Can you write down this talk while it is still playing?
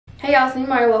Hey y'all, so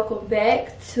welcome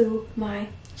back to my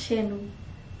channel.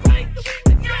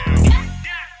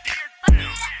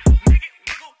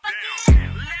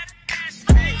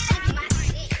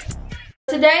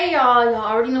 Today y'all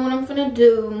already know what I'm gonna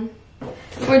do.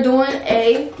 We're doing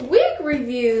a wig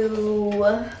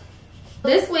review.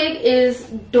 This wig is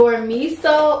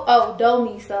Domiso.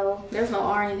 There's no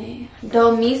R in it.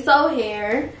 Domiso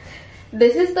hair.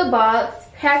 This is the box.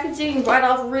 Packaging right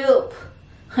off rip.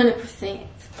 100%.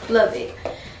 Love it.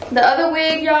 The other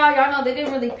wig, y'all know they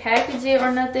didn't really package it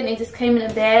or nothing. It just came in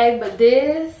a bag. But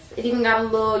this, it even got a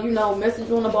little, message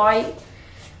on the bite.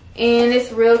 And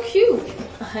it's real cute.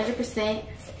 100%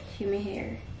 human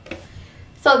hair.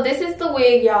 So this is the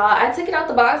wig, y'all. I took it out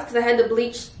the box because I had to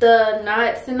bleach the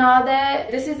knots and all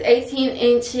that. This is 18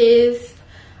 inches.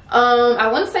 I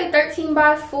want to say 13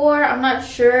 by 4. I'm not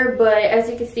sure, but as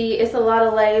you can see, it's a lot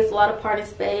of lace, a lot of parting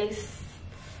space.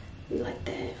 We like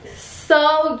that.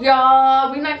 So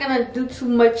y'all, we're not gonna do too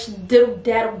much diddle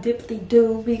daddle dippity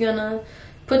do. We're gonna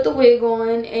put the wig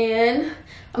on and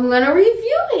I'm gonna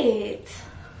review it.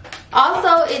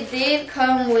 Also, it did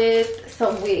come with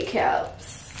some wig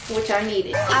caps, which I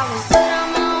needed. I was good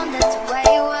on, that's the way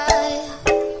it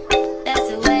was. That's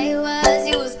the way it was.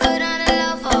 You was good on the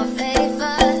love for a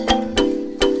favor.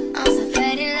 I'm so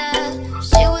faded love.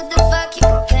 Shit, what the fuck you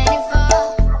complaining for?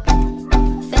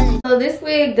 So this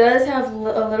wig does have a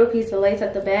little piece of lace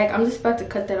at the back. I'm just about to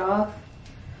cut that off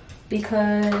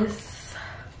because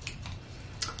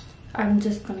I'm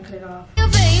just gonna cut it off.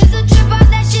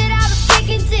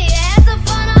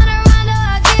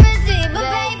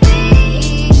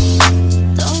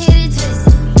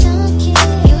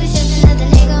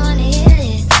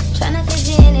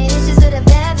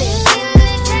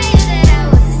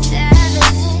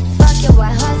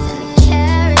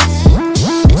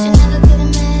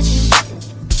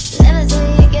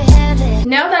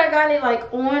 Now that I got it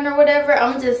like on or whatever,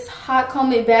 I'm just hot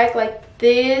comb it back like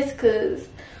this because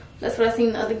that's what I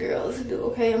seen the other girls do.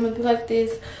 Okay, I'm gonna do like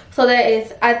this. So that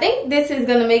is, I think this is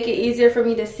gonna make it easier for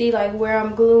me to see like where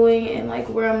I'm gluing and like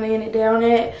where I'm laying it down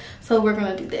at. So we're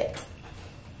gonna do that.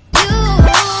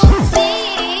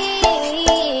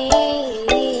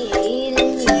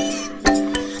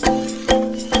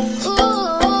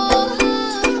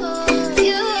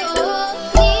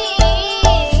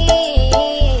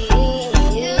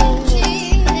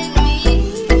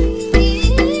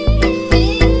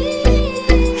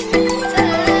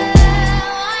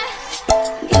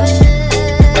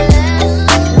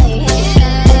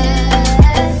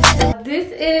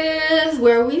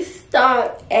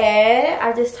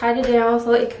 I just tied it down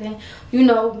so it can,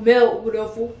 melt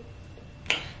whatever.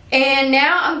 And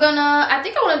now I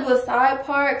think I want to do a side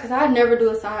part because I never do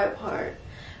a side part.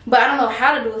 But I don't know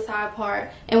how to do a side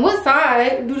part. And what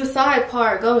side do the side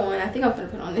part go on? I think I'm going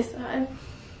to put it on this side.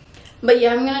 But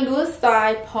yeah, I'm going to do a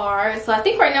side part. So I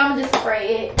think right now I'm going to just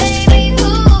spray it.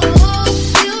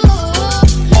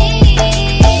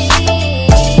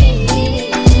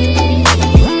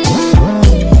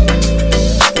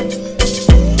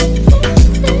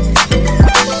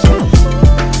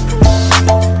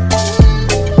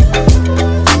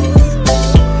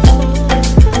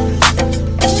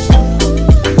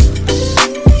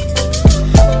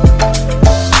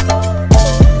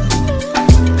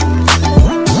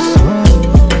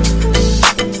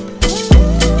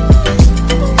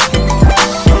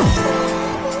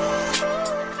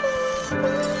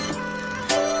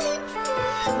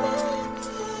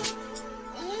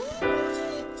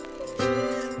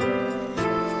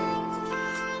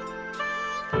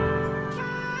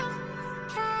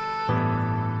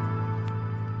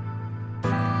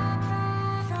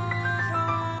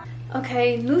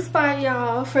 Okay, new spot,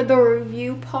 y'all, for the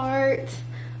review part.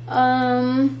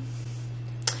 I'm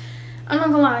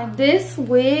not gonna lie, this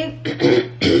wig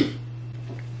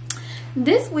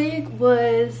this wig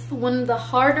was one of the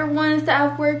harder ones that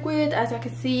I've worked with. As I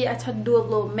can see, I tried to do a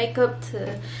little makeup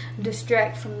to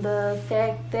distract from the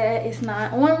fact that it's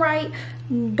not on right,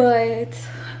 but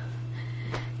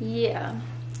yeah.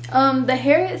 The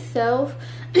hair itself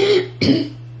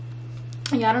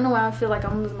yeah, I don't know why I feel like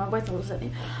I'm losing my voice all of a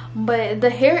sudden. But the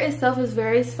hair itself is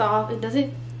very soft. It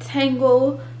doesn't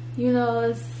tangle,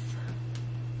 it's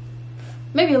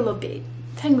maybe a little bit.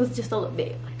 Tangles just a little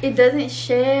bit. It doesn't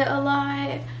shed a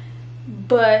lot,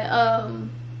 but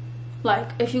like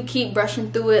if you keep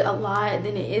brushing through it a lot,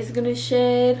 then it is gonna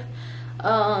shed.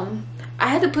 I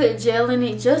had to put gel in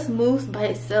it. Just mousse by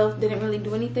itself didn't really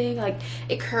do anything. Like,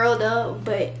 it curled up,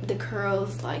 but the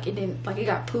curls, like, it didn't, like, it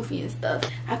got poofy and stuff.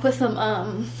 I put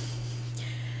some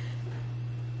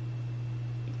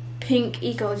pink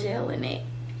eco gel in it,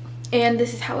 and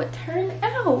this is how it turned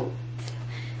out.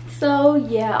 So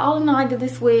yeah, all in all, I did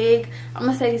this wig. I'm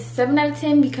gonna say 7 out of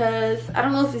 10 because I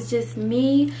don't know if it's just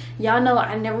me. Y'all know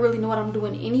I never really know what I'm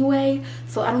doing anyway,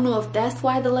 so I don't know if that's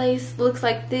why the lace looks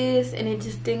like this and it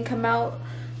just didn't come out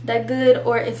that good,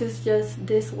 or if it's just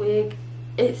this wig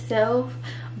itself.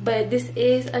 But this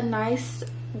is a nice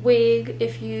wig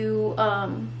if you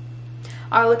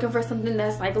are looking for something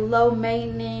that's like low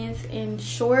maintenance and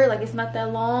short. Like, it's not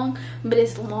that long, but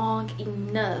it's long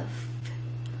enough.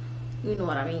 You know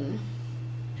what I mean.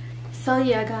 So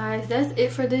yeah guys, that's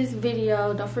it for this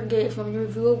video. Don't forget, if you want me to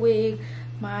review a wig,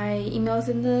 my email's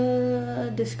in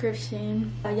the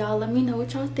description. Y'all let me know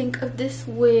what y'all think of this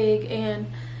wig and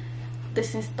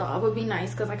this install. Would be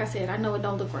nice because, like I said, I know it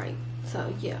don't look right.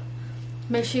 So yeah,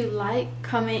 make sure you like,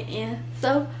 comment, and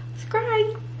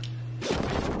subscribe.